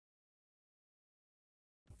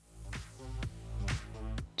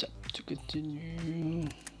continue.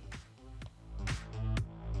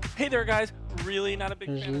 Hey there, guys. Really not a big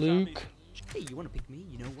There's fan of Luke. zombies. Hey, you want to pick me?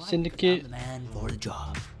 You know what? Syndicate. I'm the man for the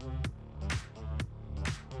job.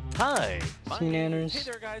 Hi. Seananners.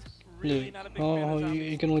 Hey there, guys. Really Luke. not a big fan of Oh,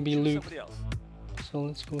 zombies. you can only be Choose Luke. somebody else. So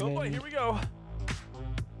let's go Oh ahead. boy, here we go.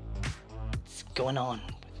 What's going on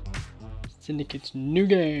with Syndicate's new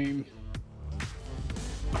game?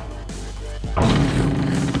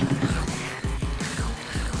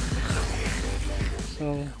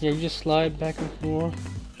 So yeah, you just slide back and forth.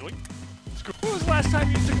 When was the last time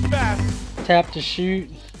you took a bath? Tap to shoot.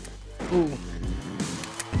 Ooh.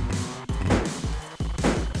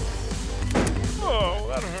 Oh,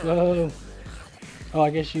 that hurt. Whoa. Oh, I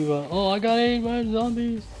guess you. Oh, I got ate by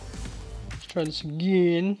zombies. Let's try this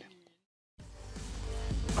again.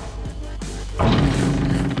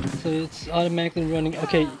 So it's automatically running.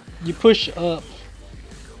 Okay, you push up.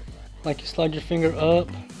 Like you slide your finger up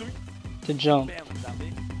to jump. Bam,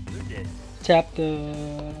 zombie. You're dead. Tap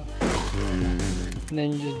the. And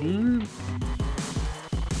then you just.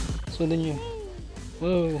 So then you.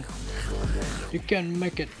 Whoa. You can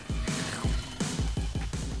make it.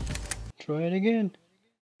 Try it again.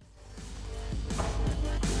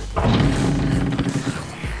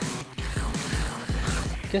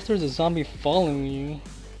 Guess there's a zombie following you.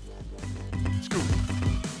 Scoop.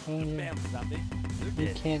 Oh yeah. Bam, zombie. You're You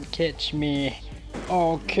dead. can't catch me.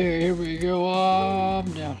 Okay, here we go. I'm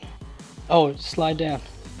down. Oh, slide down.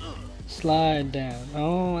 Slide down.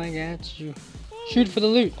 Oh, I got you. Shoot for the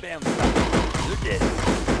loot. Bam, zombie. You're dead.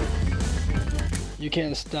 You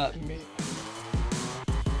can't stop me.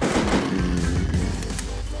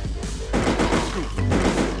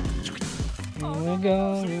 Here we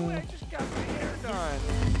go. I just got my hair done.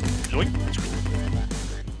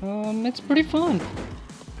 It's pretty fun.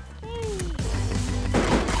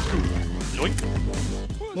 When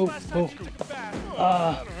was the last time you took a bath? Oh,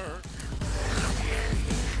 that hurt.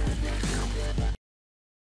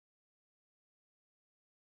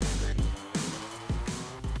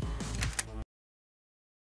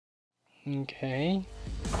 Okay.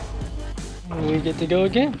 We get to go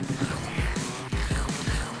again.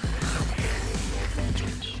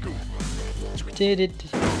 Did it.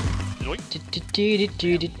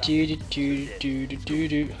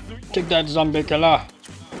 Take that, zombie killer.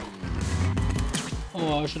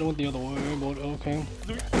 Oh, I should have went the other way, but okay.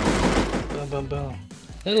 Boom, boom, boom.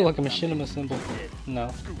 That looks like a machinima symbol.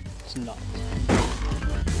 No, it's not.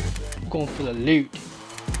 I'm going for the loot.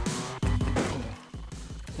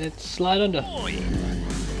 Let's slide under.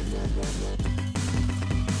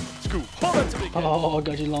 Scoop. Oh, that's a big hit. Oh, I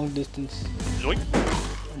got you long distance. Zoink.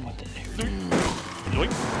 I want that loot.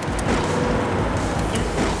 Zoink.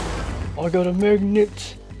 I got a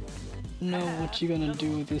magnet. Know what you gonna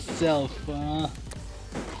do with yourself,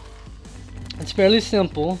 It's fairly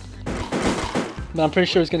simple, but I'm pretty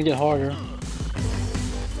sure it's gonna get harder.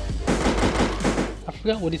 I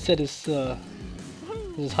forgot what he said his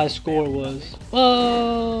high score was.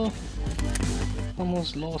 Whoa!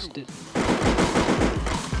 Almost lost it.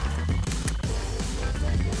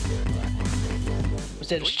 Was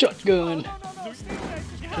that a shotgun?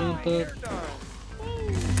 Jump up.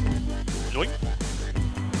 Zoink.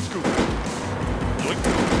 Scoop. Zoink.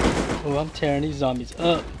 Oh, I'm tearing these zombies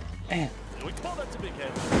up. Man, Zoink. Oh, that's a big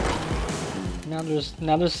hit. now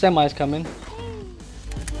there's semis coming.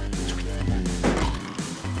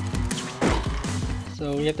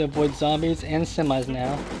 So we have to avoid zombies and semis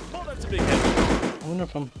now. Oh, that's a big hit. I wonder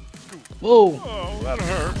if I'm. Whoa! Oh, that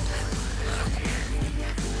hurt.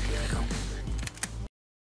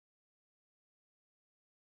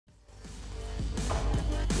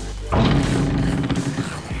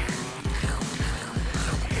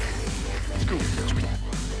 Scoop. Zoink.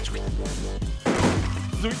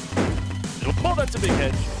 Oh, that's a big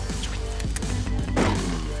hit.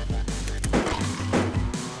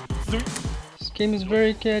 Zoink. This game is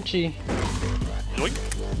very catchy. Zoink.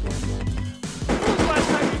 When was the last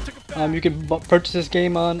time you took a bath? You can purchase this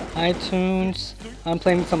game on iTunes. I'm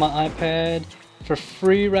playing this on my iPad for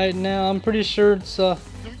free right now. I'm pretty sure it's a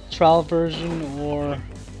trial version, or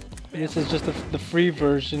this is just the free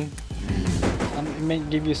version. It may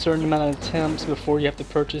give you a certain amount of attempts before you have to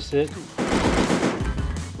purchase it.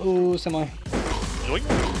 Oh, semi. Zoink.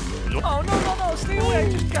 Zoink. Oh, no, stay away.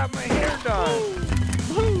 I just got my hair done.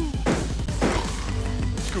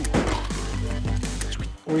 Scoop.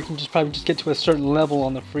 Or you can just probably just get to a certain level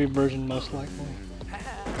on the free version, most likely.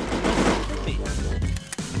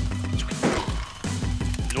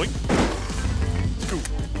 Zoink. Scoop.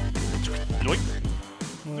 Zoink.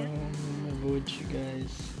 Avoid you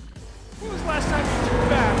guys. When was the last time you took a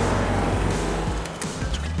bath?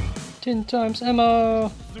 10 times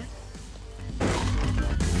ammo.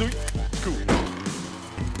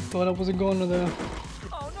 Thought I wasn't going to the.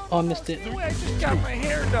 Oh, I missed it. I just got my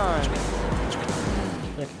hair done.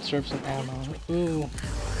 I can serve some ammo. Ooh.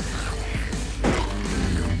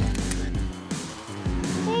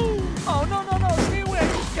 Oh, no, stay away. I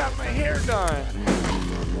just got my hair done.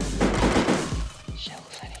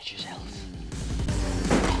 Shells, I need your shells.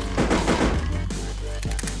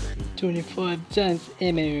 25 times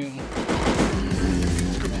ammo.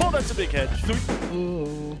 Oh, that's a big head.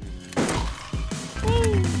 Ooh.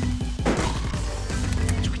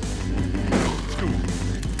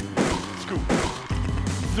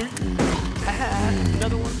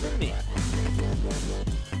 Another one for me.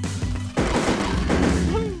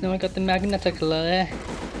 Now I got the magnetic layer.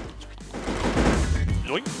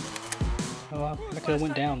 Yoink. Oh, I could have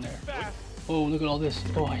went down there. Oh, look at all this.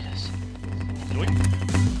 Oh, yes. Yoink.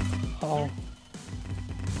 Oh.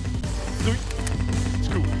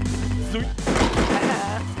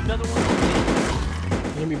 Another one for me.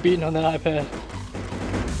 You're gonna be beating on that iPad.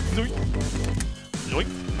 Yoink.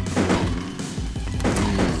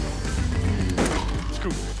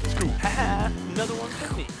 Another one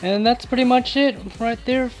for me. And that's pretty much it right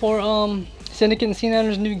there for Syndicate and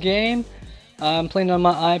Seananners' new game. I'm playing on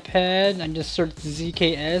my iPad. I just searched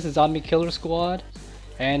ZKS, Zombie Killer Squad,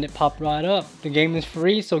 and it popped right up. The game is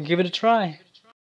free, so give it a try.